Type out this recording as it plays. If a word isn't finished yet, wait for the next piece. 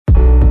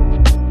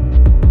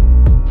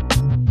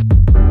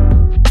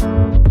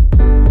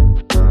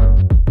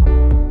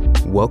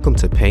Welcome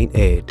to Paint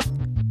Ed.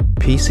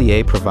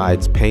 PCA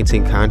provides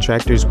painting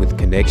contractors with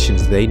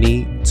connections they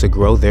need to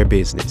grow their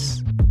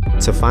business.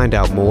 To find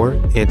out more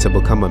and to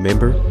become a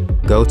member,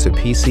 go to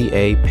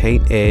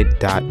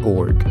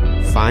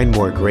pcapainted.org. Find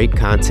more great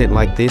content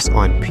like this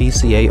on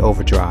PCA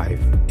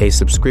Overdrive. A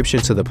subscription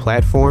to the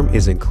platform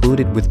is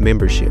included with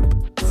membership.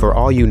 For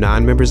all you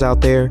non-members out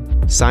there,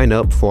 sign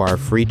up for our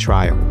free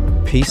trial.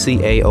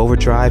 PCA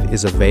Overdrive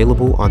is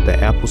available on the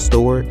Apple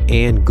Store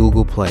and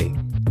Google Play.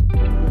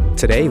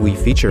 Today, we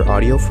feature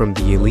audio from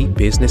the Elite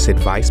Business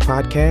Advice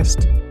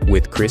Podcast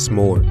with Chris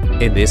Moore.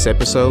 In this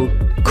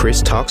episode,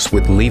 Chris talks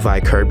with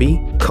Levi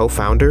Kirby,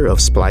 co-founder of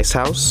Splice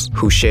House,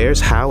 who shares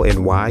how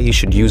and why you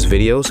should use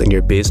videos in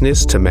your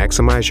business to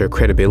maximize your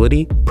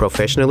credibility,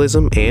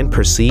 professionalism, and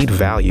perceived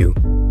value.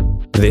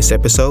 This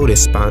episode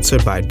is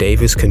sponsored by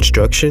Davis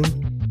Construction,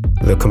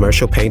 the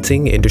Commercial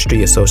Painting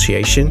Industry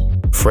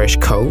Association, Fresh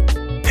Coat,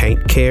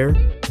 Paint Care,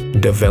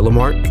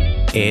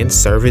 Develomark, and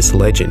Service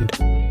Legend.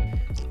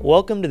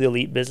 Welcome to the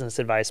Elite Business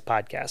Advice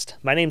Podcast.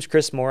 My name is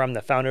Chris Moore. I'm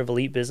the founder of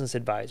Elite Business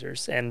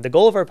Advisors, and the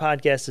goal of our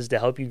podcast is to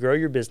help you grow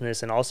your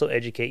business and also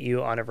educate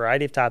you on a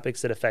variety of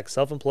topics that affect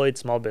self-employed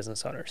small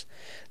business owners.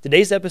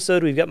 Today's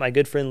episode, we've got my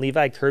good friend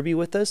Levi Kirby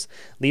with us.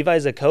 Levi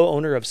is a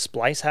co-owner of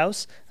Splice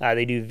House.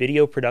 They do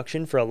video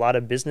production for a lot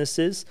of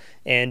businesses,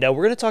 and we're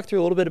going to talk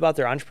through a little bit about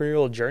their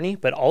entrepreneurial journey,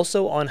 but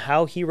also on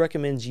how he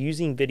recommends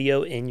using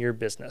video in your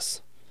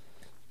business.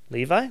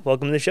 Levi,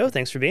 welcome to the show.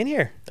 Thanks for being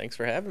here. Thanks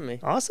for having me.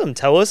 Awesome.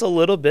 Tell us a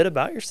little bit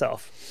about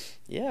yourself.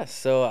 Yeah,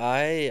 so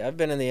I've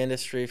been in the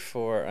industry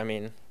for,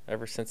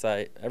 ever since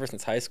high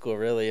school,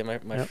 really.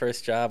 My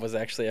first job was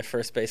actually a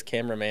first base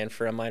cameraman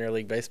for a minor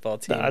league baseball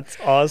team. That's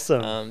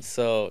awesome.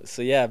 So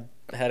yeah,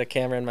 had a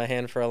camera in my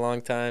hand for a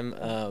long time.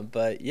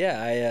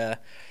 I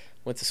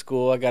went to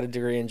school. I got a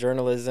degree in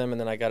journalism, and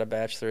then I got a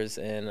bachelor's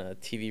in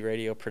TV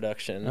radio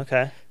production.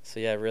 Okay. So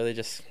yeah, really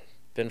just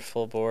been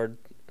full board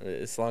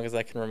as long as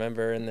I can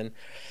remember, and then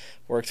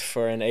worked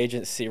for an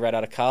agency right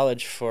out of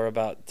college for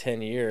about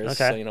 10 years.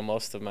 Okay. So,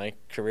 most of my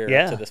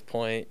career up to this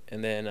point.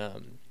 And then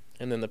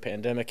the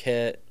pandemic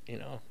hit,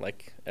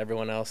 like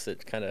everyone else,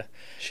 it kind of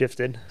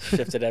shifted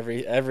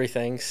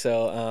everything.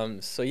 So,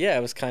 it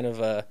was kind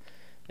of a,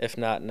 if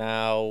not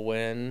now,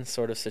 when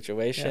sort of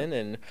situation,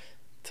 and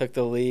took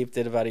the leap,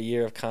 did about a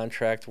year of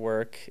contract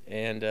work,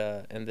 and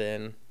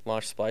then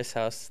launched Splice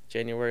House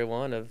January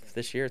 1 of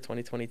this year,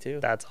 2022.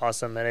 That's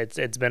awesome, and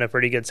it's been a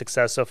pretty good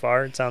success so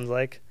far, it sounds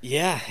like.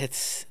 Yeah,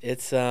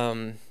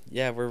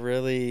 we're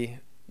really,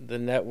 the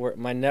network,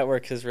 my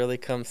network has really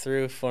come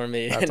through for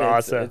me. That's and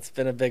awesome. It's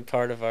been a big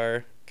part of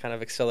our kind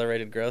of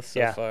accelerated growth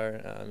so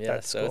far.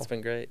 That's cool. It's been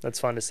great. That's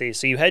fun to see.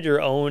 So you had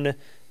your own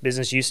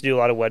business. You used to do a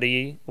lot of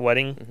wedding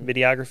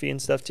videography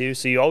and stuff too.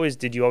 So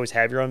did you always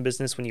have your own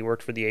business when you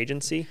worked for the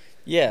agency?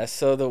 Yeah,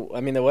 so the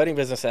wedding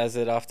business, as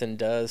it often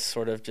does,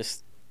 sort of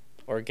just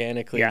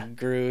organically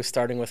grew,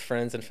 starting with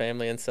friends and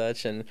family and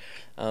such. And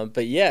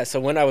so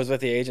when I was with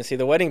the agency,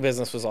 the wedding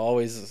business was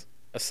always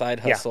a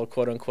side hustle,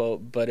 quote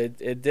unquote, but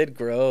it did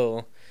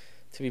grow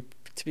to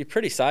be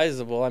pretty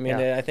sizable.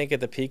 I think at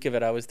the peak of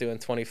it, I was doing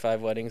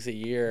 25 weddings a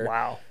year.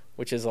 Wow.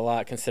 Which is a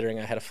lot considering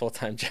I had a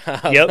full-time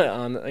job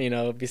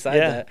beside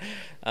that.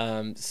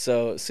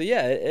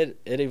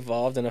 It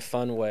evolved in a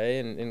fun way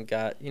and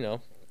got,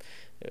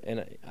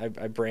 and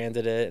I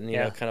branded it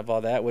and, kind of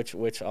all that,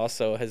 which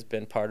also has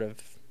been part of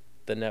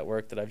the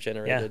network that I've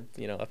generated,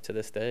 up to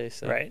this day.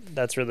 So. Right.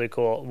 That's really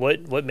cool.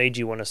 What made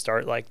you want to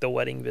start like the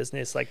wedding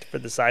business, like for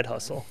the side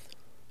hustle?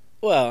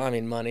 Well,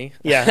 money.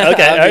 Yeah.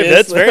 Okay. All right,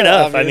 that's fair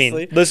enough.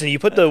 Obviously. Listen, you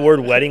put the word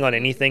wedding on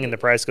anything and the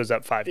price goes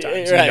up 5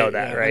 times. Right, you know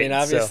that, right?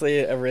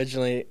 Obviously,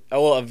 originally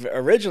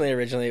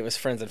it was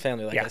friends and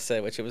family, I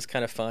said, which it was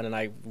kind of fun, and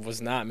I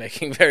was not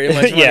making very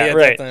much money at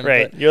that time.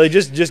 Right. You're like,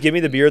 just give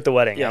me the beer at the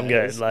wedding. I'm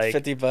good. Like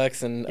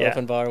 $50 and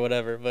open bar or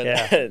whatever.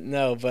 But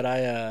no, but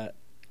I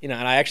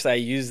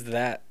used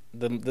that.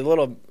 The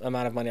little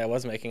amount of money I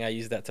was making, I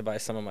used that to buy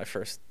some of my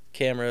first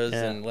cameras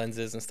and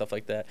lenses and stuff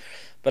like that.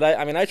 But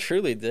I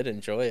truly did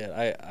enjoy it.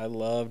 I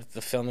loved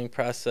the filming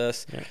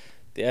process. Yeah.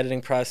 The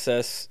editing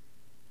process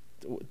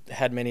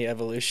had many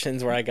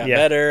evolutions where I got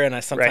better, and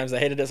I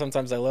hated it,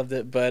 sometimes I loved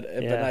it. But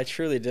I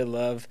truly did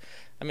love.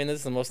 This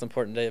is the most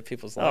important day of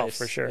people's lives.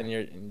 Oh, for sure.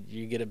 And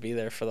you get to be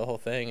there for the whole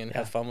thing and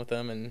have fun with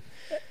them. And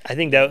I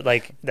think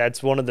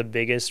that's one of the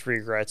biggest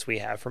regrets we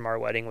have from our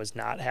wedding was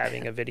not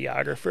having a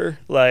videographer.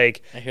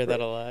 I hear that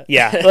a lot.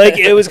 Yeah.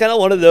 It was kind of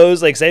one of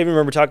those, I even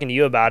remember talking to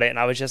you about it, and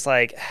I was just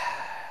like,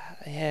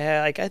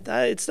 I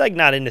thought it's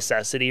not a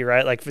necessity,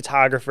 right?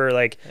 Photographer,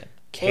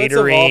 catering. Well, it's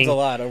evolved a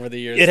lot over the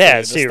years. It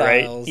has too,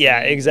 right?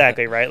 Yeah,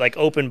 exactly, right?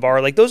 Open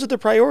bar, those are the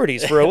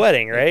priorities for a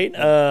wedding,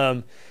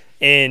 right?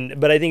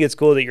 But I think it's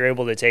cool that you're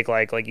able to take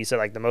like you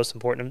said, the most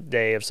important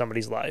day of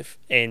somebody's life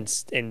and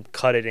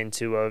cut it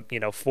into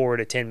a 4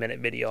 to 10 minute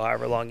video,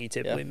 however long you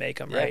typically make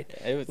them, right?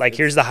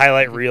 Here's the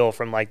highlight reel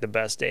from the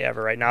best day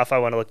ever. Right now, if I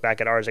want to look back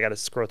at ours, I got to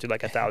scroll through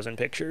 1,000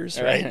 pictures,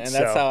 right? And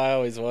that's how I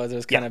always was. It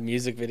was kind of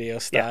music video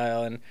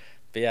style,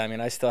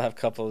 I still have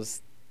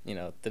couples,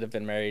 that have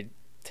been married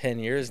 10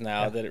 years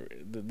now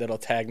that'll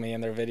tag me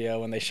in their video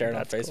when they share it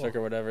on Facebook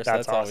or whatever. So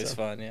that's awesome. Always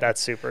fun. Yeah. That's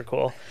super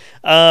cool.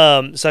 So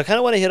I kind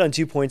of want to hit on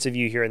 2 points of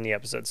view here in the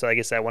episode. So like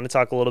I said, I want to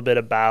talk a little bit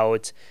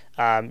about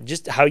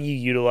just how you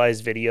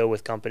utilize video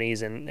with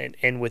companies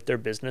and with their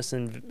business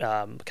and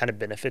kind of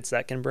benefits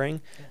that can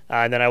bring.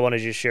 And then I want to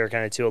just share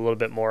kind of too a little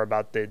bit more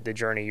about the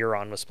journey you're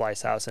on with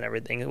Splice House and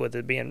everything, with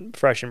it being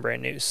fresh and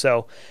brand new.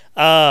 So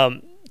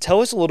tell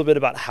us a little bit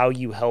about how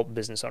you help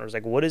business owners.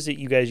 Like, what is it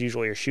you guys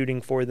usually are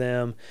shooting for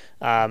them?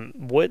 How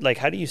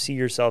do you see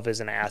yourself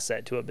as an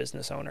asset to a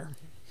business owner?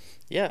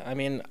 Yeah, I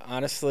mean,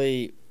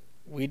 honestly,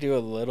 we do a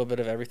little bit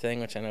of everything,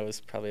 which I know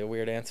is probably a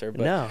weird answer.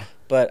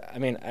 But I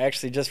mean, I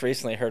actually just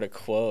recently heard a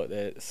quote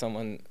that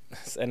someone,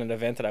 at an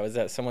event that I was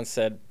at, someone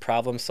said,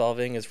 problem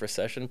solving is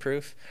recession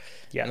proof.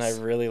 Yes. And I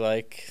really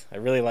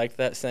liked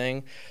that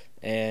saying.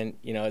 And,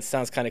 you know, it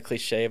sounds kind of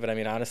cliche, but I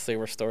mean, honestly,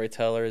 we're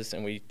storytellers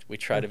and we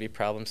try to be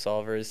problem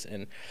solvers.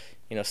 And,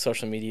 you know,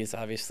 social media is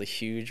obviously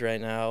huge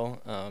right now,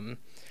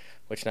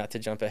 which, not to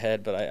jump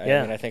ahead, but I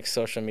mean, I think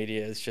social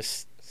media is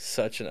just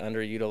such an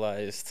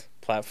underutilized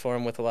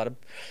platform with a lot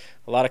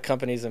of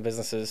companies and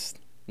businesses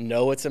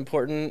know it's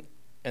important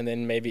and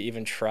then maybe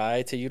even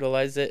try to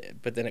utilize it,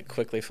 but then it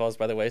quickly falls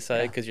by the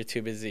wayside because you're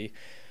too busy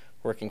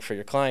working for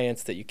your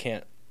clients that you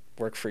can't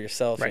work for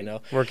yourself, you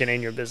know. Working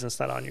in your business,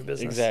 not on your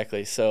business.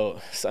 Exactly.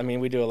 So I mean,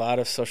 we do a lot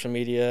of social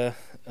media,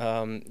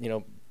 you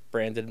know,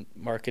 branded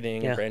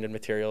marketing, branded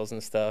materials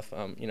and stuff.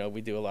 You know,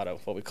 we do a lot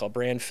of what we call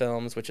brand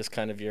films, which is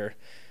kind of your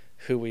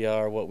who we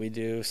are, what we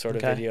do sort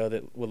of video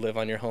that will live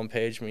on your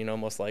homepage, you know,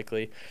 most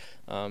likely.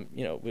 You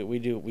know,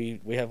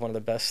 we have one of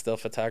the best still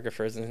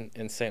photographers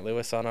in St.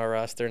 Louis on our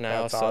roster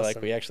now. That's so awesome.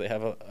 Like we actually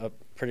have a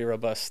pretty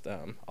robust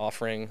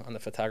offering on the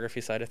photography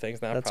side of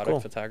things now,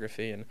 product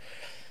photography.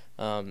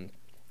 And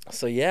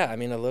so yeah, I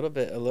mean, a little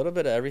bit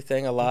of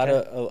everything. A lot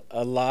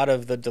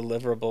of the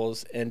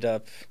deliverables end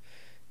up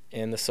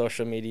in the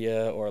social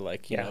media or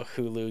like you know,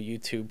 Hulu,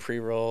 YouTube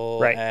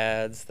pre-roll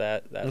ads,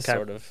 that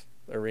sort of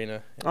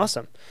arena.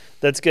 Awesome,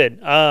 that's good.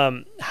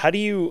 How do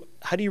you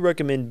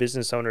recommend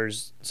business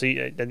owners? So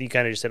you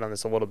kind of just hit on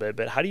this a little bit,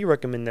 but how do you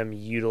recommend them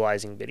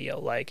utilizing video?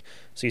 Like,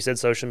 so you said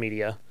social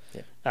media,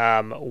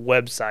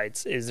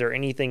 websites. Is there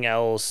anything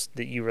else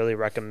that you really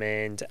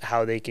recommend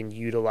how they can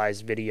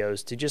utilize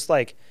videos to just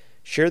like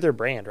share their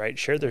brand, right?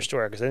 Share their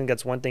story. Because I think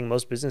that's one thing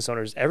most business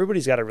owners,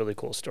 everybody's got a really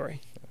cool story,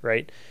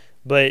 right?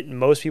 But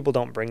most people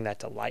don't bring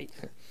that to light.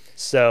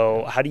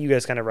 So how do you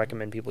guys kind of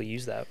recommend people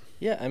use that?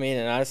 Yeah, I mean,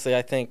 and honestly,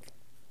 I think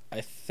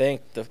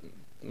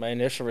my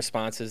initial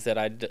response is that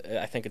I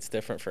think it's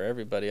different for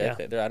everybody. Yeah.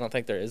 I don't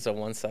think there is a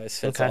one size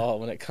fits all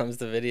when it comes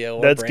to video.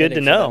 Or that's good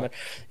to know.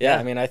 Yeah,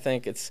 I mean, I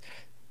think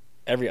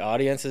every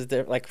audience is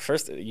different. Like,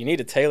 first, you need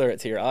to tailor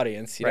it to your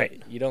audience.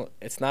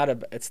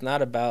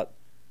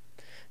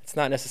 It's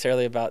not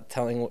necessarily about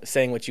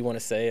saying what you want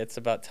to say. It's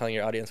about telling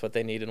your audience what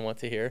they need and want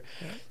to hear.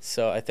 Yeah.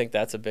 So I think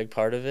that's a big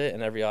part of it,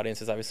 and every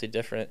audience is obviously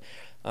different.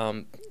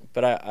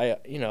 But I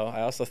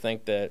also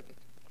think that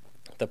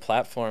the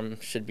platform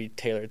should be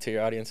tailored to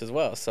your audience as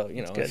well. So,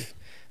 you know,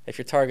 if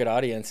your target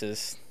audience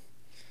is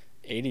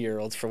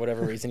 80-year-olds for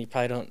whatever reason, you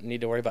probably don't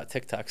need to worry about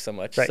TikTok so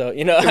much. Right. So,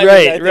 you know, I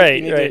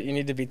think you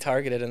need to be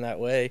targeted in that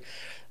way.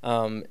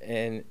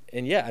 And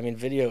yeah, I mean,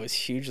 video is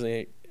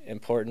hugely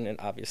important, and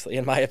obviously,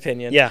 in my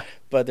opinion,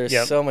 but there's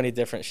so many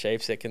different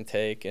shapes it can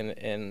take,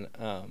 and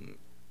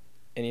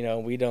you know,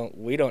 we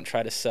don't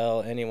try to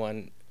sell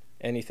anyone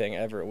anything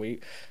ever.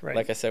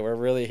 Like I said, we're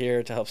really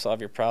here to help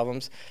solve your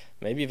problems.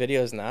 Maybe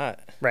video is not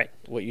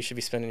what you should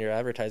be spending your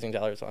advertising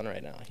dollars on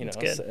right now, you know.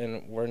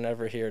 And we're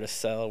never here to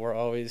sell.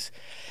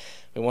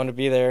 We want to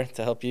be there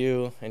to help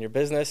you and your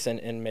business,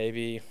 and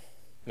maybe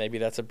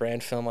that's a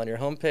brand film on your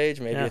homepage,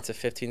 maybe it's a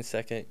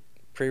 15-second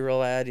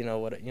pre-roll ad,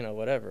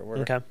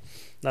 whatever.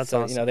 That's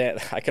awesome. You know,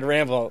 I could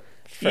ramble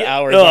for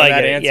hours on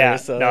that answer. Yeah.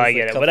 So I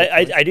get it. But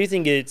I do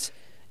think it's,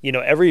 you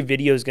know, every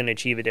video is going to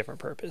achieve a different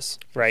purpose,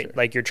 right? Sure.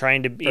 Like, you're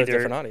trying to for a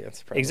different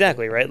audience. Probably.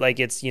 Exactly, right? Like,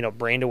 it's, you know,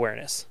 brand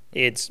awareness.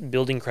 It's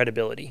building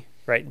credibility,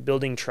 right?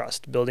 Building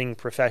trust, building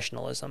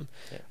professionalism.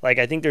 Yeah. Like,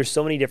 I think there's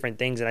so many different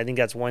things, and I think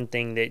that's one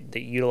thing that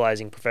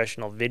utilizing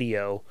professional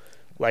video,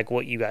 like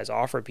what you guys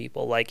offer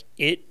people, like,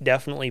 it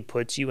definitely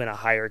puts you in a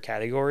higher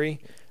category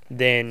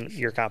than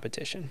your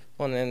competition.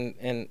 Well,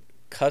 and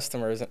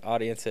customers and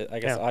audiences, I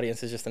guess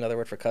audience is just another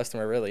word for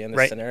customer, really, in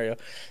this scenario.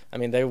 I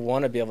mean, they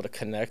want to be able to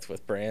connect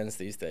with brands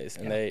these days,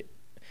 and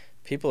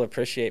people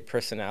appreciate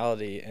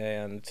personality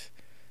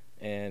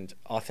and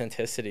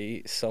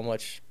authenticity so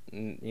much,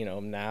 you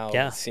know, now.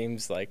 It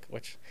seems like,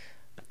 which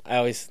I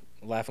always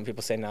laugh when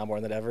people say now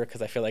more than ever,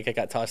 because I feel like it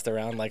got tossed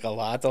around like a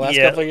lot the last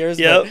couple of years.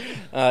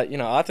 But, you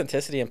know,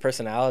 authenticity and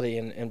personality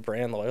and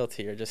brand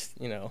loyalty are just,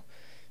 you know,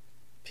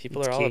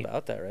 people are all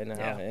about that right now,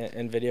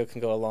 and video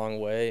can go a long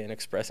way in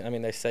expressing. I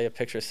mean, they say a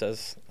picture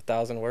says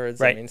 1,000 words.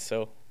 Right. I mean,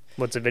 so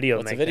what's a video?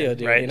 What's a video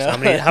do? Right. You know?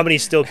 So how many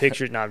still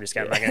pictures? No, I'm just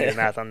kidding. I'm not gonna do the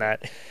math on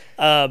that.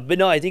 But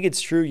no, I think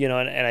it's true. You know,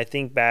 and I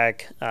think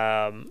back.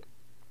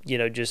 You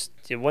know, just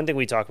one thing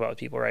we talk about with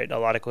people, right? A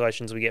lot of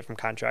questions we get from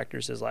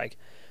contractors is like,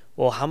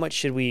 well, how much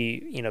should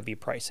we, be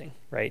pricing,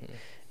 right? Mm-hmm.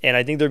 And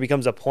I think there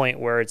becomes a point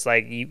where it's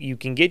like you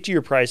can get to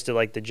your price to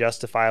like the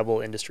justifiable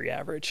industry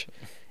average.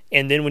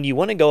 And then when you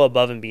want to go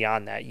above and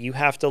beyond that, you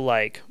have to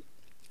like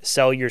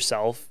sell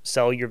yourself,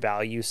 sell your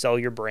value, sell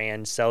your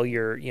brand, sell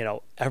your,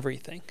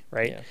 everything,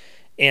 right? Yeah.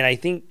 And I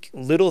think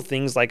little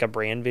things like a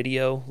brand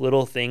video,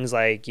 little things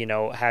like,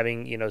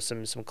 having,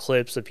 some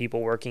clips of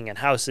people working in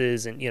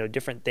houses and,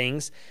 different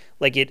things,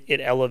 like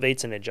it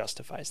elevates and it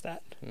justifies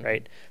that, mm-hmm.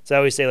 right? So I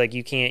always say like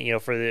you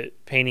can't, for the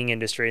painting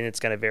industry, and it's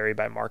going to vary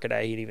by market,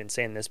 I hate even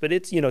saying this, but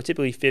it's,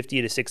 typically $50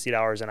 to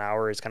 $60 an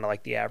hour is kind of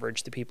like the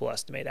average that people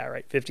estimate at,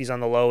 right? 50's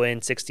on the low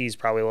end, 60's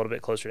probably a little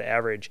bit closer to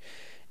average.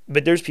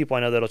 But there's people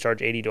I know that'll charge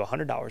 $80 to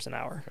 $100 an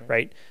hour,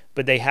 right?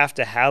 But they have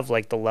to have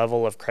like the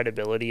level of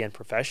credibility and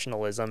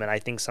professionalism. And I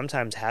think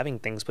sometimes having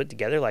things put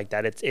together like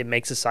that, it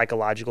makes a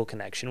psychological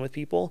connection with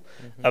people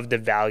mm-hmm. of the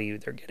value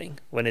they're getting.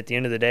 When at the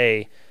end of the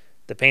day,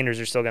 the painters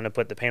are still going to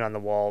put the paint on the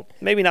wall,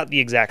 maybe not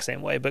the exact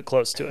same way, but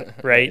close to it,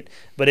 right?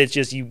 But it's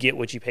just you get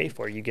what you pay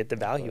for. You get the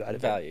value out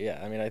of it.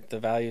 Yeah. I mean, the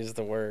value is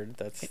the word.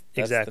 That's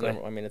exactly. The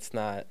number. I mean, it's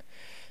not.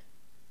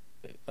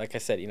 Like I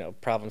said,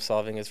 problem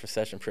solving is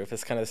recession proof.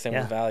 It's kind of the same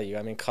with value.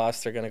 I mean,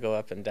 costs are going to go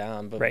up and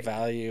down, but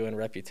value and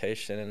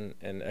reputation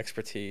and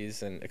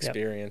expertise and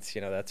experience,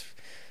 that's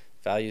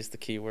value is the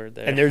key word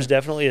there. And there's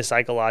definitely a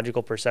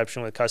psychological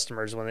perception with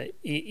customers when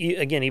they,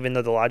 again, even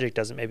though the logic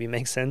doesn't maybe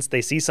make sense,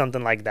 they see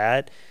something like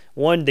that.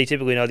 One, they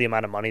typically know the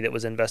amount of money that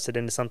was invested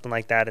into something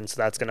like that, and so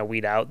that's going to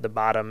weed out the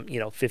bottom,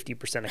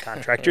 50% of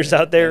contractors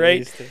out there,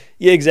 right?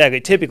 Yeah,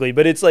 exactly, typically.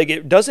 But it's like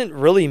it doesn't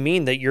really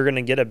mean that you're going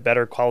to get a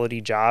better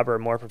quality job or a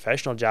more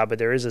professional job, but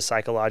there is a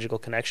psychological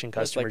connection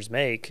customers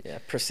make. Yeah,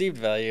 perceived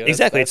value.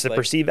 Exactly, it's the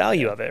perceived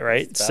value of it,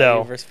 right?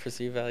 Value versus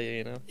perceived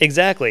value,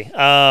 Exactly.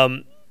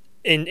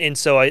 And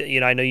so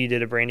I know you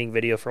did a branding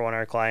video for one of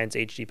our clients,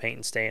 HD Paint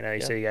and Stain. I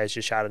say you guys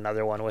just shot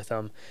another one with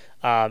them,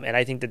 and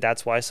I think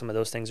that's why some of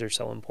those things are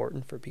so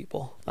important for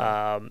people.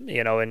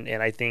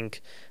 And I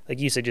think,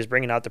 like you said, just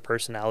bringing out the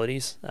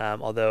personalities.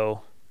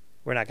 Although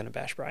we're not going to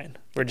bash Brian,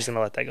 we're just going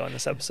to let that go in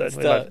this episode.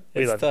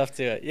 It's tough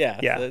to it.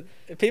 Yeah.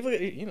 People,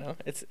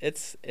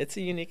 it's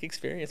a unique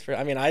experience for.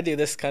 I mean, I do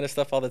this kind of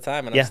stuff all the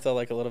time, and I'm still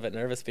like a little bit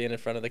nervous being in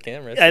front of the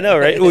camera. So. I know,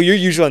 right? Well, you're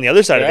usually on the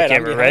other side of the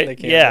camera, right?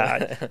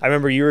 Yeah. I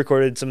remember you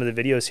recorded some of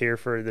the videos here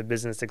for the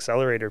Business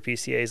Accelerator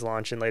PCA's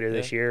launching later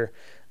this year.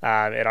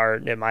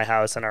 At my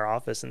house and our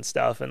office and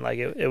stuff, and like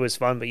it was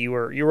fun. But you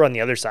were on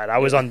the other side. I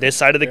was on this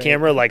side of the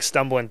camera, like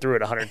stumbling through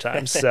it 100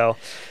 times. So,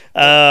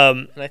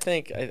 and I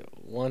think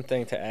one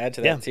thing to add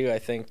to that too. I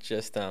think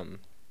just I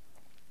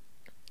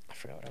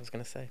forgot what I was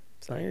gonna say.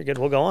 No, you're good.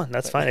 We'll go on.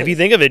 That's fine. If you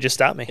think of it, just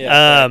stop me.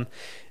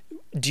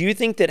 Do you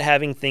think that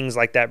having things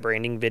like that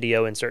branding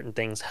video and certain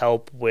things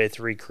help with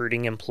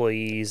recruiting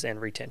employees and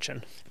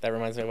retention? That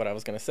reminds me of what I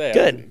was going to say.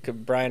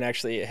 Good. Brian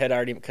actually had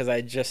already, because I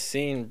had just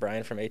seen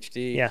Brian from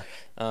HD.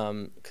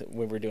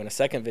 We were doing a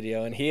second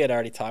video, and he had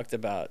already talked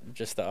about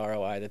just the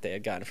ROI that they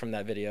had gotten from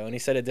that video, and he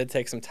said it did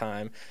take some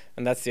time,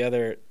 and that's the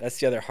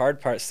other hard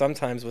part.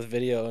 Sometimes with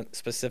video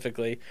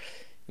specifically,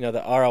 the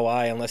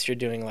ROI, unless you're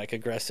doing like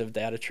aggressive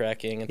data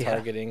tracking and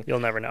targeting, you'll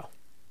never know.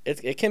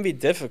 It can be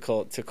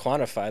difficult to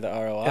quantify the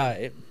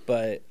ROI,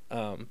 but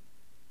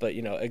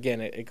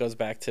again, it goes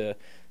back to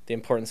the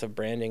importance of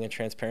branding and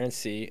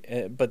transparency.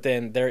 But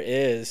then there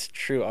is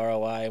true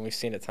ROI, and we've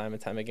seen it time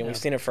and time again. We've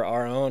seen it for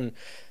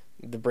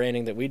the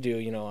branding that we do,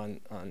 on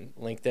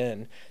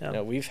LinkedIn.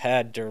 We've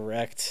had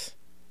direct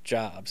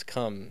jobs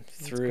come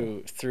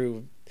through,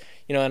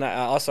 and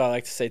I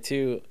like to say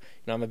too,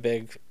 I'm a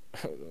big.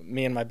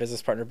 Me and my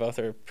business partner both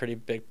are pretty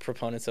big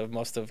proponents of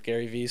most of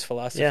Gary Vee's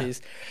philosophies.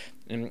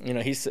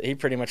 And he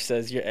pretty much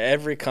says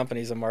every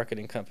company is a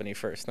marketing company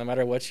first. No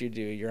matter what you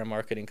do, you're a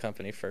marketing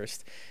company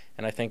first.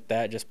 And I think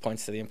that just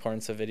points to the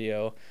importance of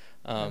video,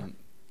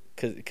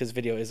 because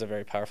video is a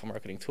very powerful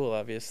marketing tool,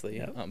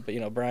 obviously.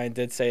 But Brian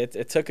did say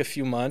it took a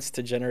few months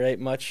to generate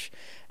much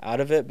out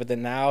of it, but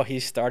then now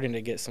he's starting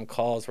to get some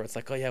calls where it's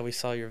like, oh yeah, we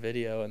saw your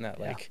video, and that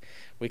like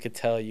we could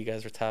tell you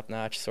guys were top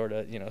notch, sort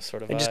of.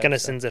 It just kind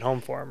of sends it home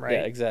for him, right?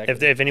 Yeah,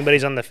 exactly. If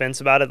anybody's on the fence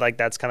about it, like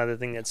that's kind of the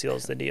thing that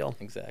seals the deal.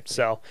 Exactly.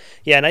 So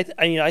and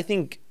I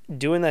think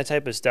doing that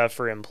type of stuff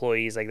for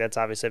employees, like that's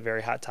obviously a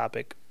very hot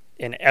topic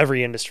in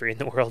every industry in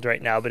the world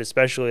right now, but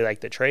especially like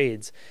the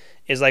trades,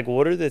 is like,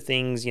 what are the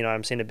things,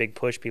 I'm seeing a big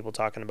push, people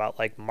talking about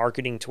like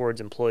marketing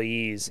towards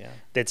employees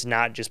that's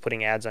not just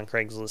putting ads on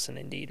Craigslist and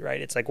Indeed, right?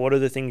 It's like, what are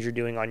the things you're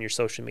doing on your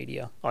social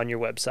media, on your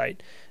website?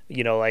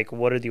 Like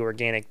what are the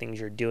organic things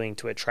you're doing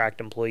to attract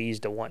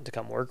employees to want to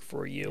come work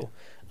for you?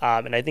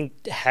 And I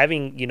think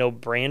having,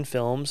 brand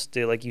films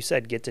to, like you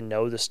said, get to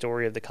know the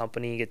story of the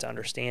company, get to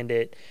understand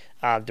it,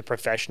 the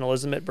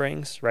professionalism it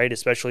brings, right?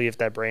 Especially if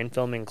that brand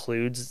film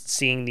includes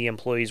seeing the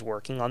employees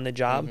working on the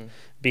job,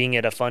 being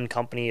at a fun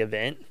company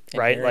event, and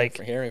right?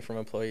 Hearing from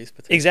employees.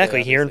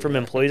 Exactly, hearing from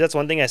employees. That's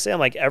one thing I say. I'm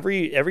like,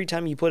 every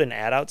time you put an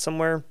ad out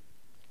somewhere,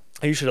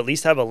 you should at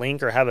least have a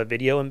link or have a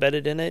video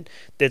embedded in it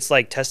that's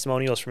like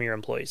testimonials from your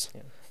employees.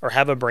 or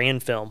have a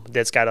brand film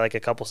that's got like a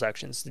couple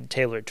sections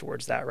tailored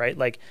towards that, right?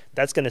 Like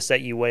that's going to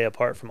set you way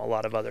apart from a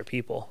lot of other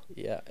people.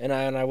 Yeah, and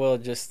I will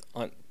just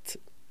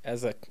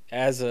as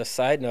a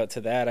side note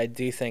to that, I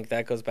do think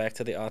that goes back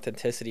to the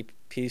authenticity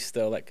piece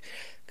though, like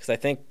because I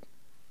think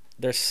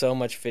there's so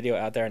much video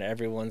out there and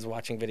everyone's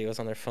watching videos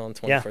on their phone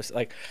 24/7.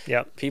 Like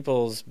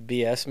people's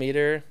BS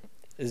meter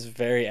is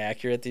very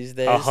accurate these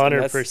days.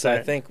 100%. So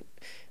I think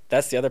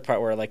that's the other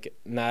part where like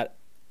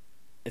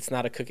it's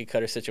not a cookie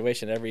cutter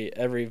situation.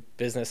 Every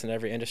business and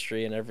every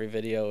industry and every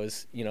video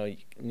is,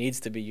 needs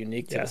to be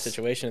unique to the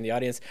situation and the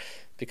audience,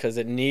 because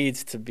it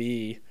needs to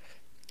be,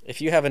 if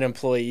you have an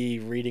employee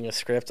reading a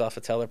script off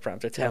a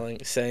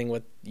teleprompter saying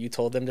what you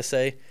told them to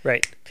say,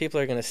 right, people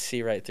are going to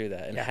see right through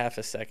that in half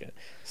a second.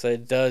 So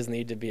it does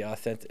need to be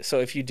authentic. So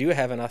if you do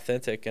have an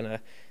authentic and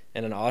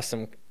an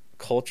awesome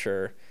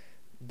culture,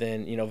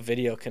 then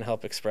video can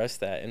help express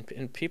that,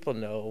 and people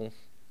know.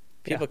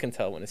 People can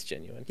tell when it's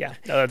genuine. Yeah,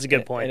 no, that's a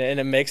good point. And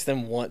it makes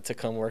them want to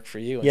come work for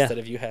you instead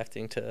of you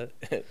having to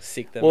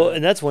seek them out. Well,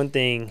 and that's one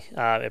thing.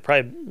 It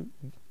probably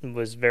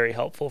was very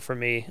helpful for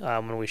me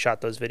when we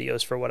shot those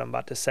videos for what I'm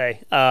about to say.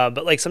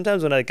 But like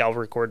sometimes when I'll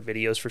record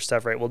videos for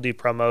stuff, right, we'll do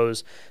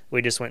promos.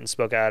 We just went and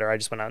spoke out, or I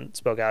just went out and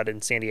spoke out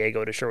in San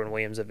Diego to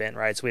Sherwin-Williams event,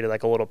 right? So we did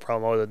like a little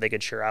promo that they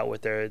could share out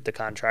with the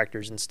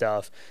contractors and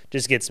stuff,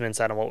 just get some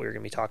insight on what we were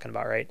going to be talking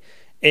about, right?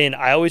 And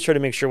I always try to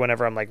make sure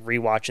whenever I'm like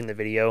rewatching the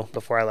video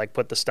before I like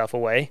put the stuff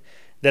away,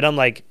 that I'm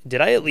like, did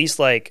I at least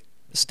like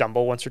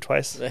stumble once or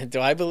twice? Do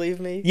I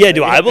believe me? Yeah,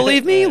 do I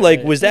believe me?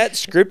 Like, was that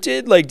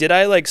scripted? Like, did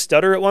I like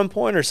stutter at one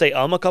point or say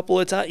a couple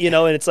of times? And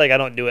it's like I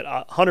don't do it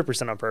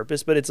 100% on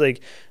purpose, but it's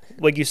like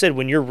you said,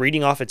 when you're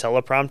reading off a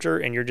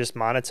teleprompter and you're just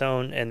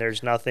monotone and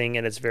there's nothing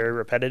and it's very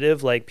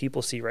repetitive, like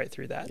people see right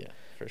through that. Yeah.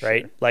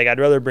 Right? Sure. Like I'd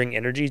rather bring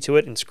energy to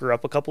it and screw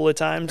up a couple of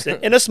times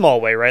in a small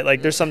way, right?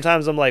 Like there's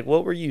sometimes I'm like,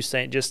 what were you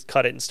saying? Just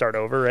cut it and start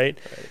over, right?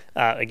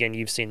 Again,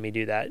 you've seen me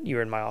do that. You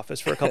were in my office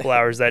for a couple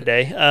hours that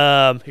day.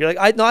 You're like,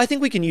 I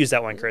think we can use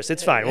that one, Chris.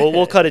 It's fine.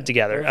 We'll cut it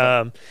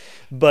together.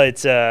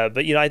 But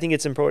I think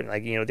it's important,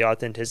 like, the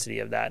authenticity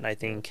of that. And I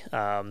think,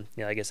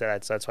 like I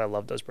said, that's why I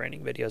love those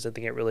branding videos. I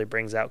think it really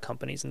brings out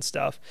companies and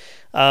stuff.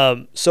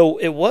 So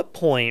at what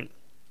point,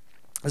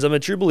 as I'm a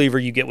true believer,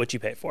 you get what you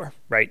pay for,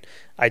 right?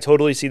 I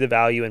totally see the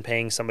value in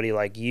paying somebody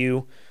like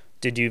you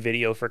to do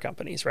video for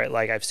companies, right?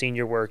 Like I've seen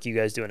your work. You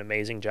guys do an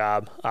amazing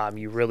job.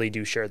 You really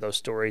do share those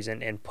stories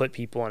and put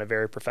people in a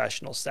very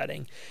professional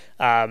setting.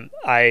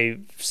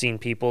 I've seen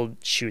people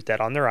shoot that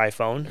on their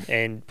iPhone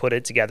and put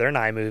it together in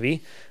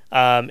iMovie.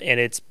 And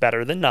it's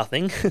better than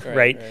nothing,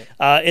 right?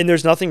 And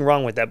there's nothing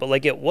wrong with that. But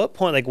like at what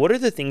point, like what are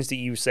the things that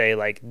you say,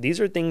 like these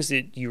are things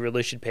that you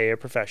really should pay a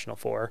professional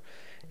for?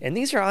 And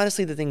these are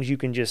honestly the things you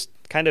can just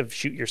kind of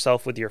shoot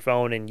yourself with your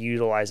phone and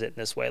utilize it in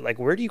this way. Like,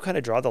 where do you kind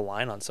of draw the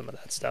line on some of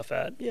that stuff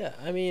at? Yeah,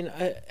 I mean,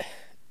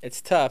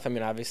 it's tough. I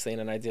mean, obviously, in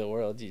an ideal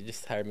world, you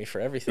just hire me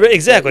for everything.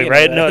 Exactly, but,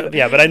 right?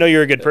 But I know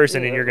you're a good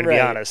person and you're going to be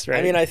honest, right?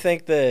 I mean, I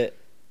think that,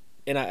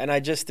 and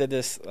I just did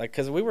this, like,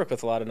 because we work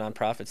with a lot of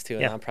nonprofits, too.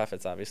 And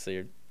nonprofits,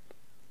 obviously,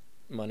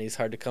 money's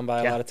hard to come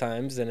by a lot of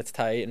times, and it's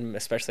tight, and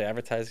especially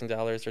advertising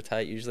dollars are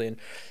tight usually. And,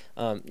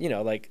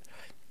 like,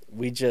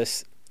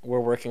 we're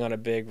working on a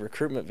big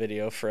recruitment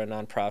video for a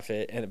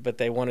nonprofit, but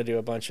they want to do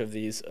a bunch of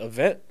these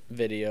event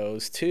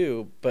videos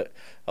too. But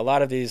a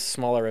lot of these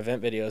smaller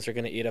event videos are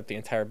going to eat up the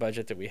entire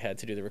budget that we had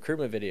to do the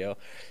recruitment video.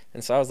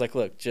 And so I was like,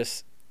 look,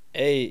 just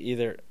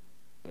either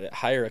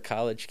hire a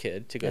college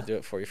kid to go do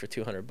it for you for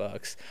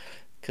 $200,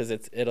 because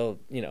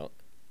it'll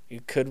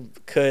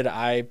could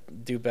I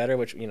do better?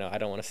 Which I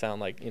don't want to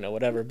sound like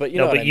whatever, but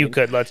know what I mean?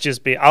 Could. Let's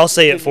just be. I'll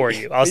say it for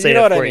you. I'll say it for you. You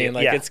know what I mean?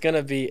 Like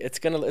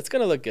it's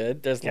gonna look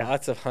good. There's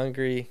lots of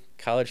hungry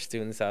college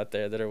students out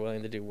there that are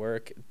willing to do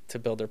work to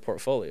build their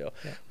portfolio.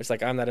 Yeah. Which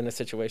like I'm not in a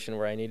situation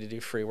where I need to do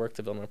free work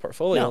to build my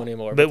portfolio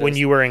anymore. But when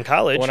you were in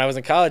college, when I was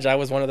in college, I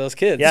was one of those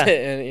kids. Yeah.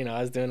 And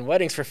I was doing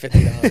weddings for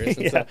 $50.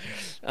 And so,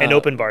 and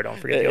open bar. Don't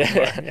forget the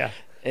open bar.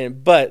 Yeah.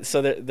 But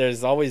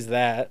there's always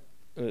that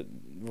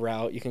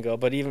route you can go,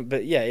 but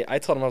I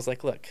told him, I was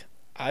like, look,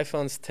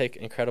 iPhones take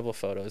incredible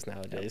photos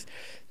nowadays.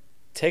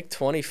 Take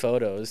 20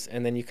 photos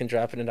and then you can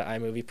drop it into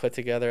iMovie, put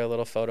together a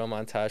little photo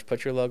montage,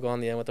 put your logo on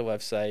the end with the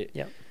website.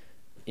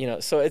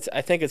 So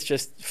I think it's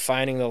just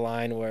finding the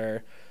line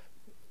where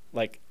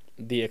like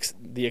the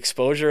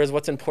exposure is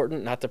what's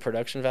important, not the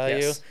production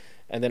value.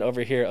 And then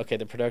over here, okay,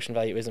 the production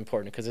value is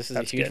important because this is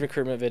a huge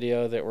recruitment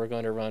video that we're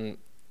going to run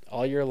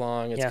all year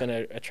long. It's going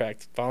to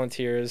attract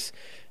volunteers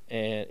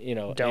and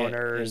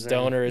donors,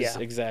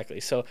 exactly.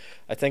 So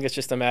I think it's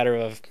just a matter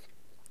of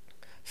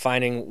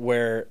finding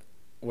where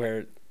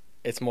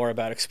it's more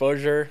about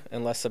exposure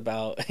and less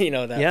about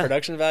that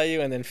production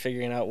value, and then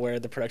figuring out where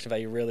the production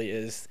value really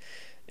is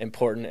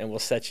important and will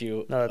set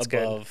you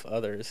above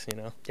others.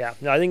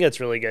 I think that's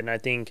really good. And I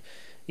think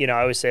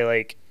I always say,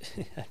 like,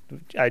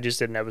 I just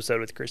did an episode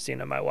with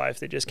Christina, my wife,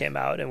 that just came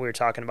out, and we were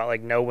talking about,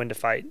 like, know when to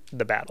fight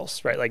the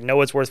battles, right? Like, know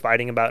what's worth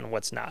fighting about and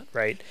what's not,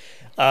 right?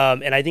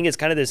 And I think it's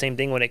kind of the same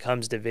thing when it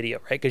comes to video,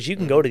 right? Because you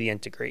can go to the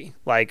nth degree.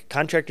 Like,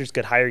 contractors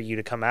could hire you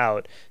to come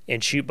out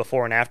and shoot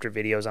before and after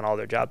videos on all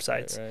their job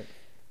sites. Right.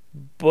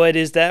 But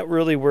is that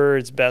really where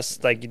it's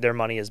best, like, their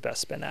money is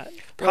best spent at?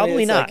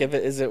 Probably not. Like,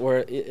 is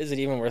it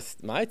even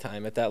worth my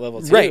time at that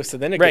level too? Right. So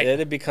then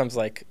it becomes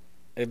like,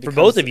 for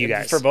both of you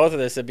guys. For both of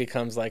us, it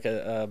becomes like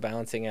a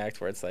balancing act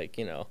where it's like,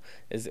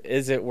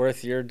 is it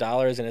worth your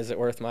dollars and is it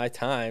worth my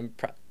time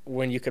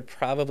when you could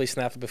probably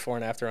snap a before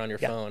and after on your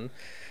phone?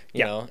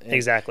 You know?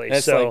 Exactly. And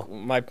it's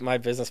like my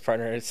business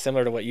partner, it's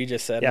similar to what you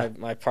just said. Yeah.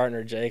 My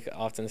partner Jake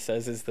often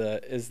says, is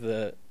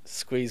the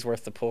squeeze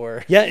worth the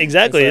pour? Yeah,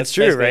 exactly. So it's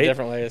true, right? A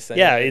different way of saying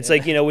it. It's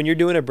like, when you're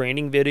doing a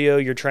branding video,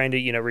 you're trying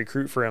to,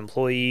 recruit for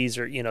employees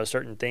or,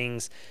 certain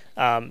things.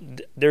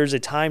 There's a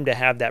time to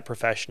have that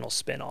professional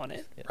spin on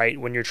it, right?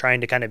 When you're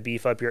trying to kind of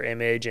beef up your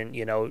image and,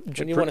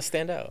 when you want to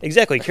stand out.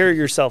 Exactly. Carry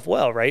yourself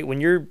well, right? When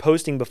you're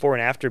posting before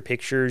and after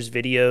pictures,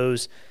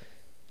 videos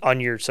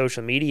on your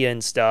social media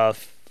and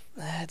stuff,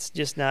 that's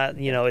just not,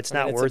 it's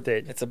not worth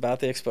it. It's about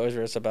the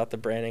exposure. It's about the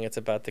branding. It's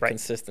about the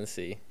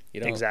consistency.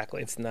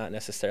 Exactly. It's not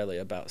necessarily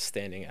about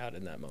standing out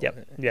in that moment.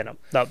 Yep. Yeah.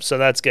 No. So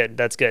that's good.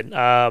 That's good.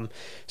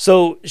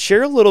 So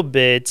share a little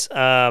bit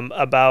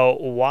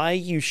about why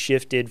you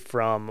shifted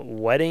from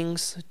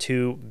weddings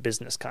to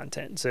business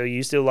content. So you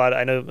used to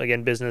I know,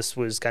 again, business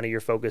was kind of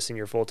your focus in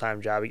your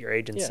full-time job at your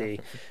agency.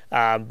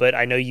 Yeah. But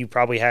I know you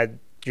probably had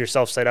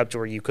yourself set up to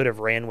where you could have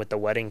ran with the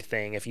wedding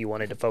thing if you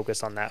wanted to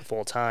focus on that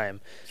full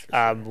time.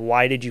 Sure.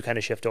 Why did you kind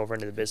of shift over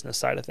into the business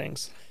side of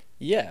things?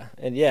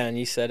 And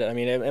you said it. I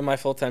mean, in my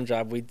full-time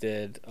job, we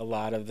did a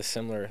lot of the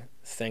similar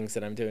things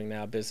that I'm doing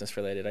now, business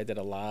related. I did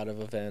a lot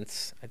of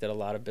events. I did a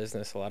lot of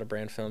business, a lot of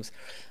brand films.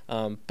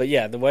 But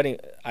yeah, the wedding,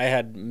 I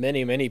had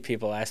many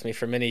people ask me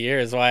for many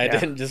years why I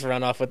didn't just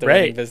run off with the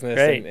wedding business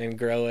and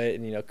grow it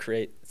and,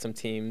 create some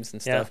teams and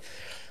stuff.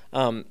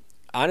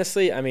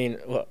 Honestly, I mean,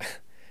 well,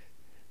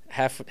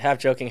 half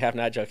joking, half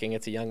not joking.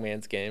 It's a young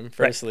man's game,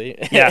 firstly.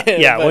 Right.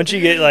 Yeah. But once you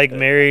get like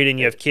married and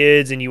you have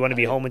kids and you want to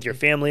be home with your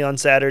family on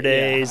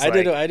Saturdays. I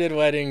did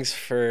weddings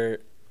for,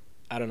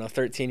 I don't know,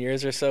 13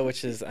 years or so,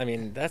 which is, I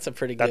mean, that's a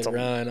pretty good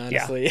run,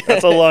 honestly. Yeah,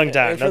 that's a long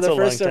time. And for the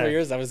first several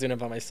years, I was doing it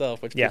by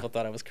myself, which people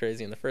thought I was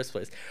crazy in the first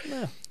place.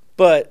 Yeah.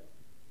 But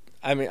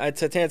I mean,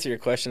 to answer your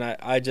question,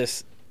 I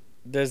just.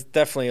 There's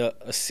definitely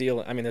a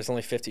ceiling. I mean, there's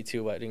only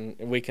 52 wedding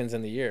weekends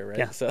in the year, right?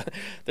 Yeah. So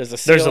there's a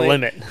ceiling. There's a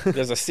limit.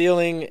 There's a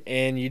ceiling,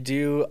 and it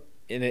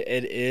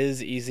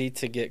is easy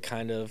to get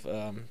kind of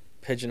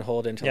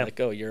pigeonholed into like,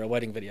 oh, you're a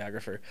wedding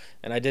videographer.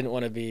 And I didn't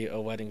want to be a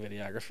wedding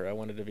videographer. I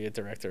wanted to be a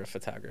director of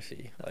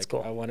photography. That's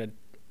cool.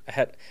 I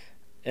had,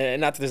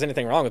 and not that there's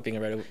anything wrong with being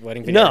a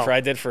wedding videographer. No.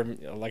 I did for,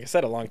 like I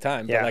said, a long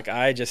time. But like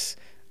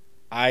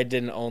I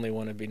didn't only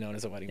want to be known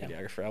as a wedding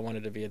videographer. I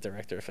wanted to be a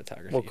director of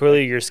photography. Well,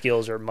 clearly your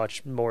skills are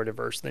much more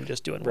diverse than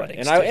just doing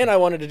weddings. And I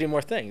wanted to do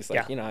more things,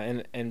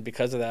 and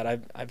because of that,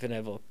 I've been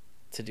able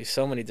to do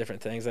so many different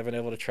things. I've been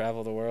able to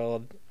travel the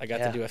world. I got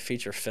to do a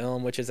feature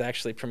film, which is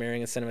actually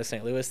premiering in Cinema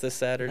St. Louis this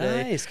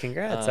Saturday. Nice,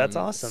 congrats! That's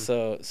awesome.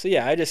 So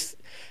yeah, I just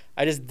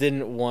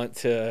didn't want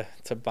to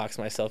box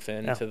myself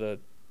into the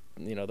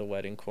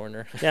wedding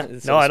corner. Yeah.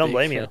 No, I don't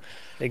blame you.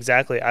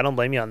 Exactly. I don't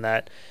blame you on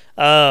that.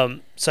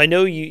 So I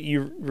know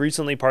you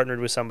recently partnered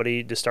with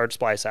somebody to start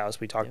Splice House.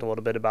 We talked a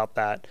little bit about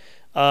that.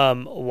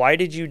 Why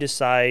did you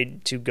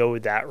decide to go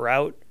that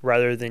route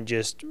rather than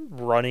just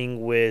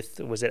running with,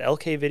 was it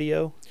LK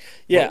Video?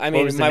 Yeah,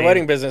 my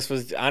wedding business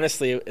was,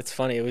 honestly, it's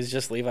funny, it was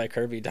just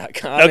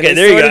LeviKirby.com. Okay,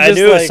 there you go. I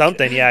knew it was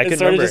something. Yeah, I couldn't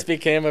remember. It sort of just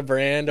became a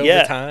brand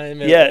over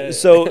time.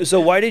 So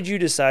why did you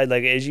decide,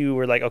 like, as you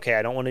were like, okay,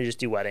 I don't want to just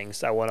do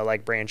weddings. I want to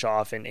like branch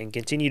off and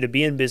continue to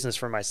be in business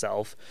for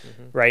myself,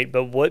 right?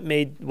 But what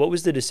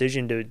was the decision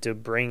to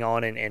bring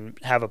on and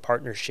have a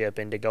partnership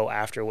and to go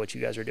after what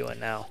you guys are doing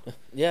now?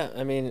 Yeah,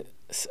 I mean,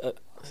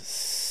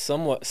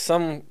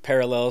 some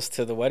parallels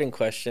to the wedding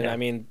question. I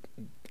mean,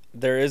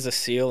 there is a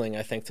ceiling,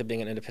 I think, to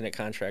being an independent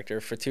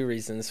contractor for two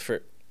reasons.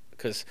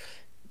 Because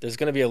there's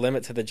going to be a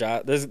limit to the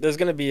job. There's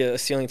going to be a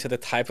ceiling to the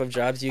type of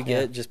jobs you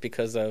get just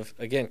because of,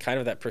 again, kind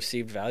of that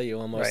perceived value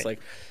almost. Like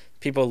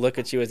people look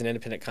at you as an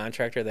independent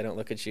contractor. They don't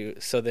look at you.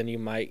 So then you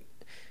might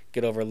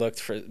get overlooked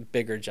for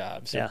bigger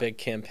jobs or big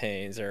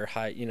campaigns or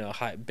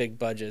high big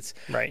budgets.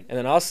 Right. And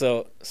then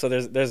also, so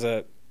there's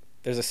a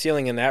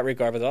ceiling in that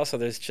regard, but also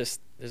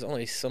there's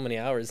only so many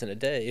hours in a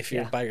day if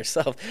you're by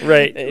yourself.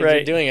 Right. If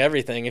you're doing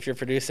everything, if you're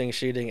producing,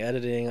 shooting,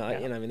 editing,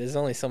 there's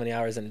only so many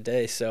hours in a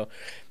day. So,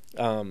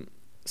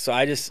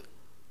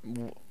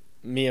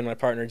 me and my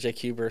partner Jake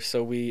Huber,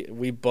 so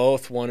we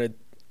both wanted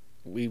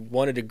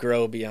to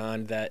grow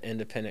beyond that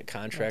independent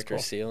contractor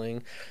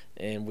ceiling,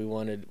 and we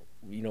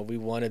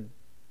wanted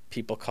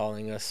people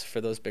calling us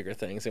for those bigger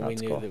things, and we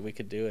knew that we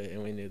could do it,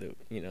 and we knew that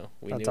we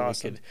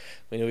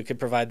knew we could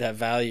provide that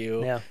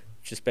value.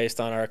 just based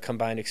on our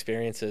combined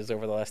experiences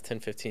over the last 10,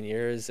 15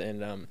 years.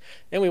 And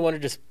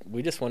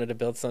we just wanted to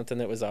build something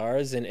that was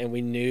ours. And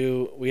we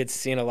knew we had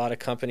seen a lot of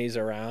companies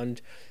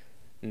around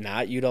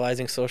not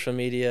utilizing social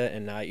media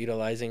and not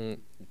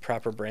utilizing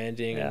proper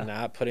branding and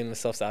not putting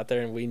themselves out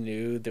there. And we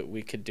knew that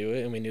we could do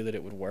it, and we knew that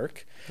it would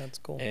work. That's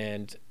cool.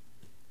 And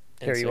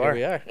Here so you are. Here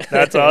we are.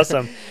 That's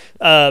awesome.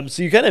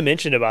 So you kind of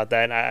mentioned about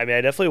that. And I mean,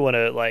 I definitely want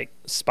to like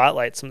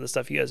spotlight some of the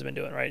stuff you guys have been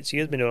doing, right? So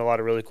you guys have been doing a lot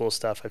of really cool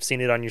stuff. I've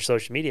seen it on your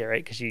social media,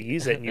 right? Because you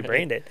use it and you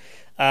brand it.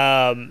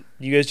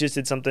 You guys just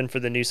did something for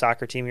the new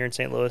soccer team here in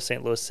St.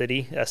 Louis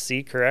City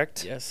SC,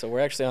 correct? Yeah. So we're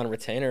actually on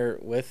retainer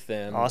with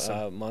them.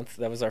 Awesome. Month.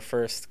 That was our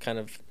first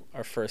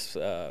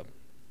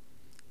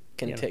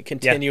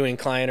continuing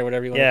client or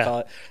whatever you want to call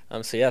it.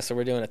 So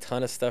we're doing a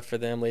ton of stuff for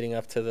them leading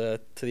up to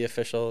the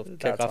official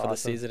kickoff of the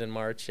season in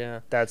March.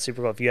 Yeah, that's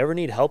super cool. If you ever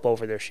need help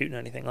over there shooting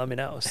anything, let me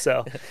know.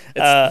 So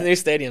the new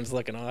stadium's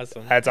looking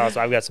awesome. That's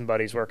awesome. I've got some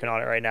buddies working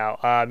on it right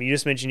now. You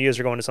just mentioned you guys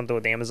are going to something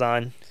with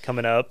Amazon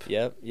coming up.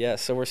 Yep. Yeah.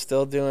 So we're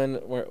still doing.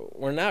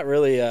 We're not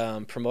really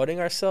promoting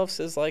ourselves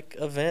as like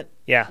event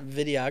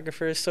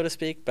videographers, so to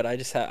speak. But I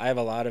have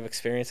a lot of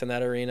experience in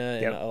that arena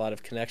and a lot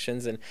of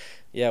connections. And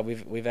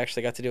we've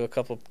actually got to do a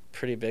couple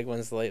pretty big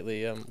ones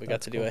lately. We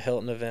got to do a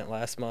Hilton event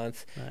last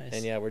month.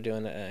 Nice. And we're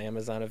doing an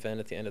Amazon event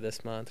at the end of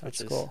this month,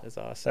 which is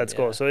awesome. That's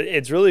cool. So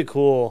it's really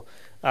cool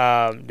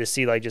to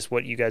see like just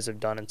what you guys have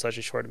done in such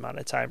a short amount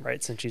of time,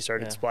 right? Since you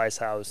started Splice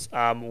House.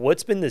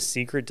 What's been the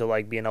secret to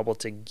like being able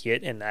to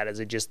get in that? Is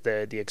it just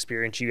the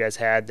experience you guys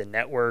had, the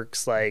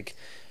networks? Like,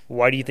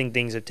 why do you think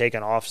things have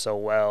taken off so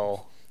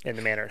well in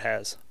the manner it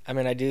has? I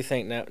mean, I do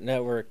think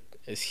network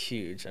is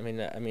huge. I mean,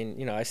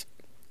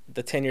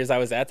 the 10 years I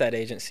was at that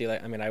agency,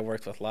 I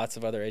worked with lots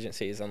of other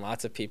agencies and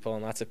lots of people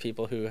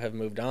who have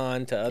moved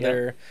on to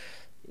other,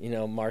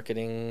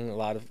 marketing.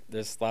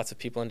 There's lots of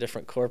people in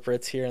different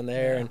corporates here and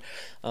there.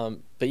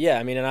 And,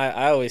 and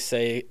I always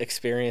say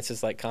experience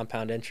is like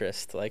compound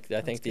interest. Like,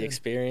 I think the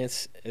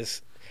experience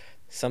is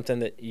something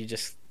that you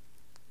just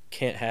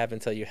can't have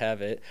until you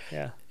have it.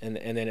 And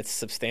then it's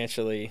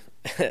substantially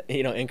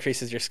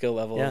increases your skill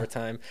level over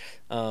time.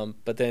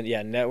 But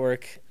then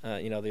network,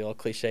 the old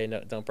cliche,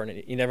 don't burn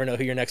it. You never know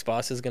who your next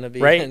boss is going to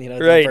be. Right. Don't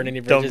burn any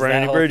bridges. Don't burn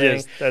any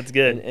bridges. That's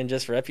good. And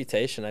just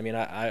reputation. I mean,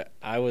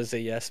 I was a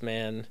yes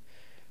man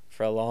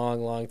for a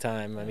long, long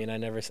time. I mean, I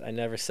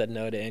never said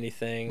no to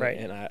anything. Right.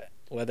 And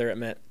whether it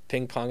meant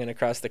ping ponging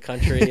across the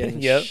country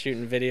and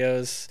shooting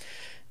videos,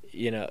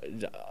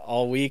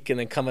 all week, and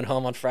then coming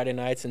home on Friday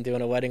nights and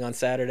doing a wedding on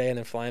Saturday and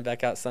then flying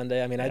back out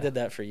Sunday. I mean, I did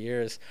that for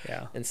years.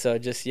 And so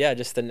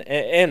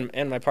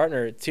and my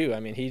partner too. I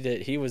mean,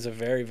 he was a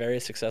very,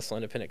 very successful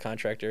independent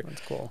contractor.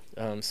 That's cool.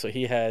 So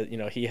he had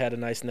a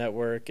nice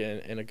network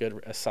and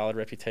a solid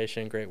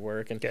reputation, great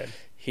work. And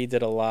he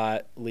did a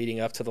lot leading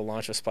up to the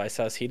launch of Splice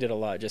House. He did a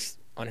lot just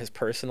on his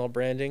personal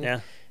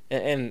branding.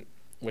 And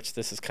which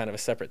this is kind of a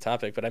separate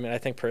topic, but I mean, I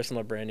think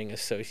personal branding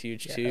is so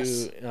huge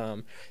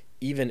too.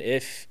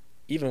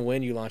 Even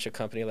when you launch a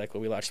company like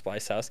when we launched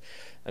Splice House,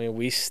 I mean,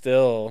 we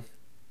still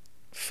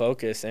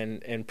focus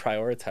and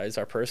prioritize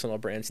our personal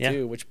brands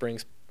too, which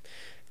brings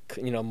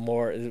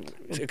more,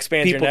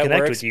 expands people your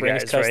networks, you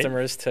brings guys,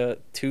 customers to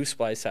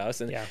Splice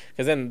House, and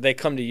because then they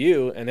come to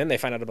you and then they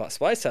find out about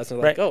Splice House and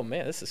they're like, oh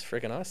man, this is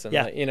freaking awesome.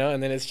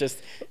 And then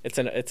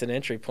it's an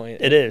entry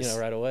point. It is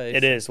right away.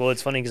 It is. Well,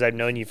 it's funny because I've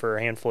known you for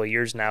a handful of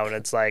years now, and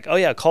it's like, oh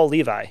yeah, call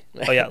Levi.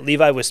 Oh yeah,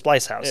 Levi with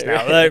Splice House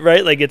now,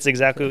 right? Like, it's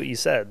exactly what you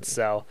said.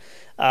 So.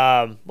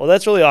 Well,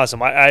 that's really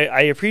awesome.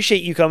 I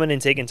appreciate you coming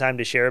and taking time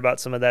to share about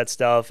some of that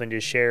stuff and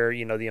just share,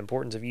 the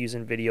importance of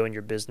using video in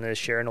your business,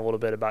 sharing a little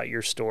bit about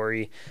your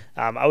story.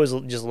 I always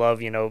just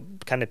love,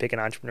 kind of picking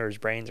entrepreneurs'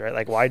 brains, right?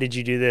 Like, why did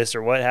you do this,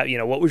 or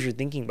what was your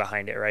thinking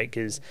behind it, right?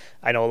 Because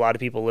I know a lot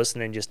of people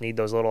listening just need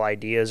those little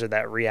ideas or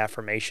that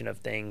reaffirmation of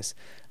things,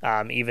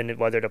 even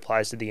whether it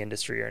applies to the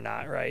industry or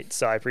not, right?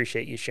 So I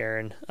appreciate you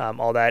sharing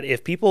all that.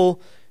 If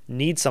people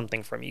need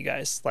something from you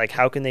guys, like,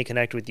 how can they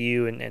connect with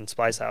you and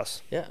Splice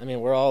House? Yeah, I mean,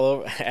 we're all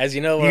over. As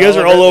you know, you guys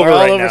are all over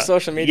right now.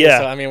 Social media.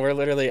 So I mean, we're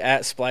literally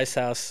at Splice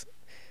House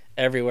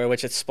everywhere,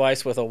 which it's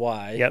Splice with a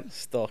Y. Yep.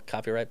 Still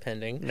copyright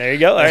pending. There you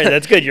go. All right,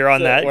 that's good. You're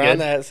on that. We're good. On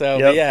that. So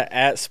but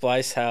at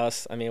Splice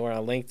House. I mean, we're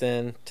on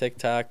LinkedIn,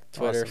 TikTok,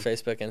 Twitter,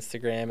 Facebook,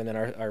 Instagram, and then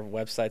our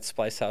website,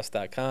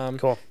 splicehouse.com.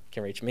 Cool. You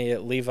can reach me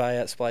at Levi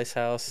at Splice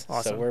House.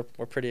 Awesome. So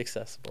we're pretty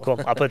accessible. Cool.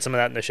 I'll put some of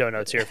that in the show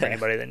notes here for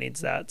anybody that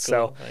needs that.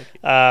 Cool.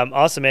 So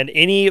awesome, man.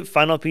 Any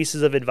final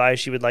pieces of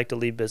advice you would like to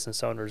leave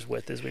business owners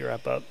with as we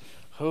wrap up?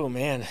 Oh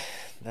man,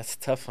 that's a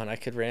tough one. I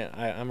could rant.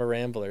 I'm a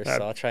rambler, so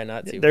I'll try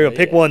not to. There you go.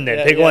 Pick one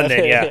then. Pick one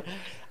then. Yeah.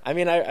 I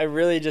mean, I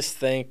really just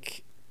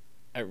think,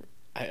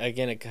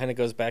 again, it kind of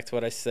goes back to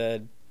what I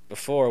said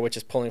before, which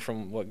is pulling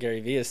from what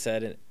Gary Vee has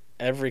said. And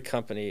every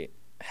company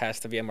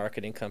has to be a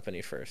marketing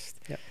company first.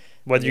 Yeah.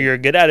 Whether you're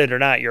good at it or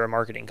not, you're a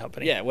marketing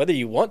company. Yeah, whether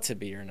you want to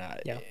be or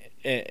not. Yeah.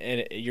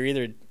 And you're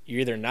either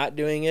you're either not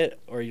doing it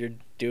or you're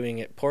doing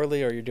it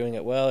poorly or you're doing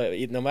it well.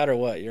 No matter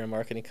what, you're a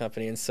marketing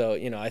company. And so,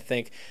 I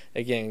think,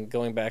 again,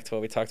 going back to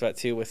what we talked about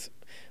too with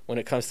when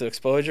it comes to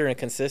exposure and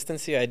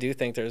consistency, I do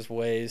think there's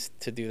ways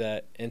to do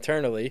that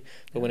internally.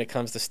 But when it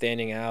comes to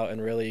standing out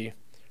and really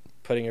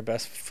putting your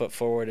best foot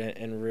forward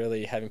and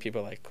really having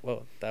people like,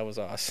 whoa, that was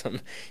awesome.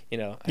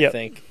 I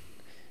think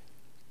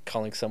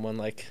calling someone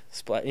like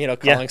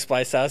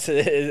Splice House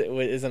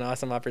is an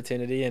awesome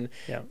opportunity, and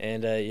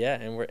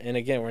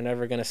we're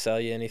never going to sell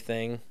you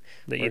anything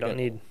that you don't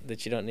need.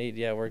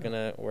 Yeah,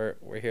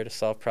 we're here to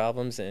solve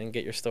problems and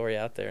get your story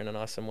out there in an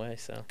awesome way.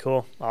 So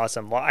cool,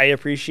 awesome. Well, I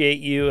appreciate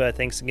you.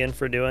 Thanks again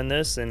for doing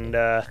this, and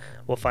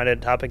we'll find a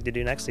topic to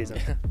do next season.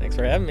 Thanks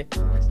for having me.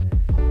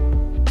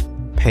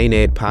 Paint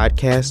Ed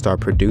podcasts are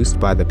produced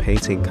by the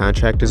Painting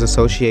Contractors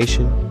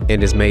Association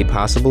and is made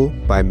possible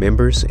by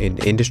members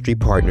and industry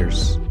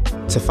partners.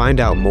 To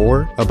find out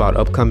more about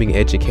upcoming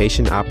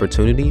education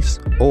opportunities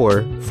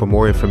or for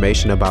more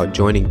information about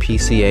joining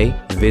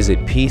PCA, visit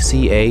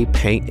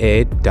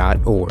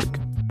pcapainted.org.